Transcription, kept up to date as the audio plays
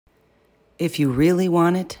If you really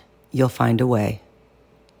want it, you'll find a way.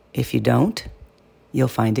 If you don't, you'll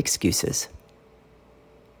find excuses.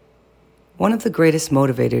 One of the greatest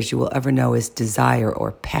motivators you will ever know is desire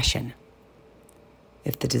or passion.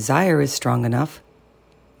 If the desire is strong enough,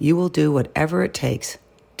 you will do whatever it takes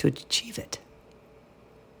to achieve it.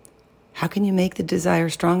 How can you make the desire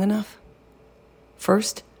strong enough?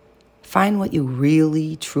 First, find what you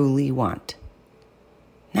really, truly want.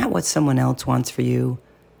 Not what someone else wants for you,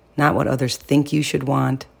 not what others think you should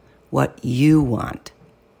want, what you want.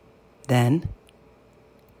 Then,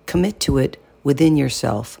 commit to it within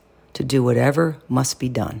yourself to do whatever must be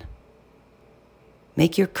done.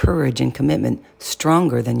 Make your courage and commitment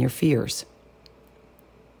stronger than your fears.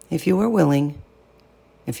 If you are willing,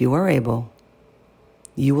 if you are able,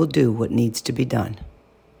 you will do what needs to be done.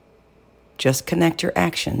 Just connect your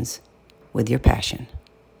actions with your passion.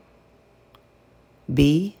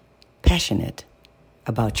 Be passionate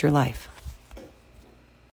about your life.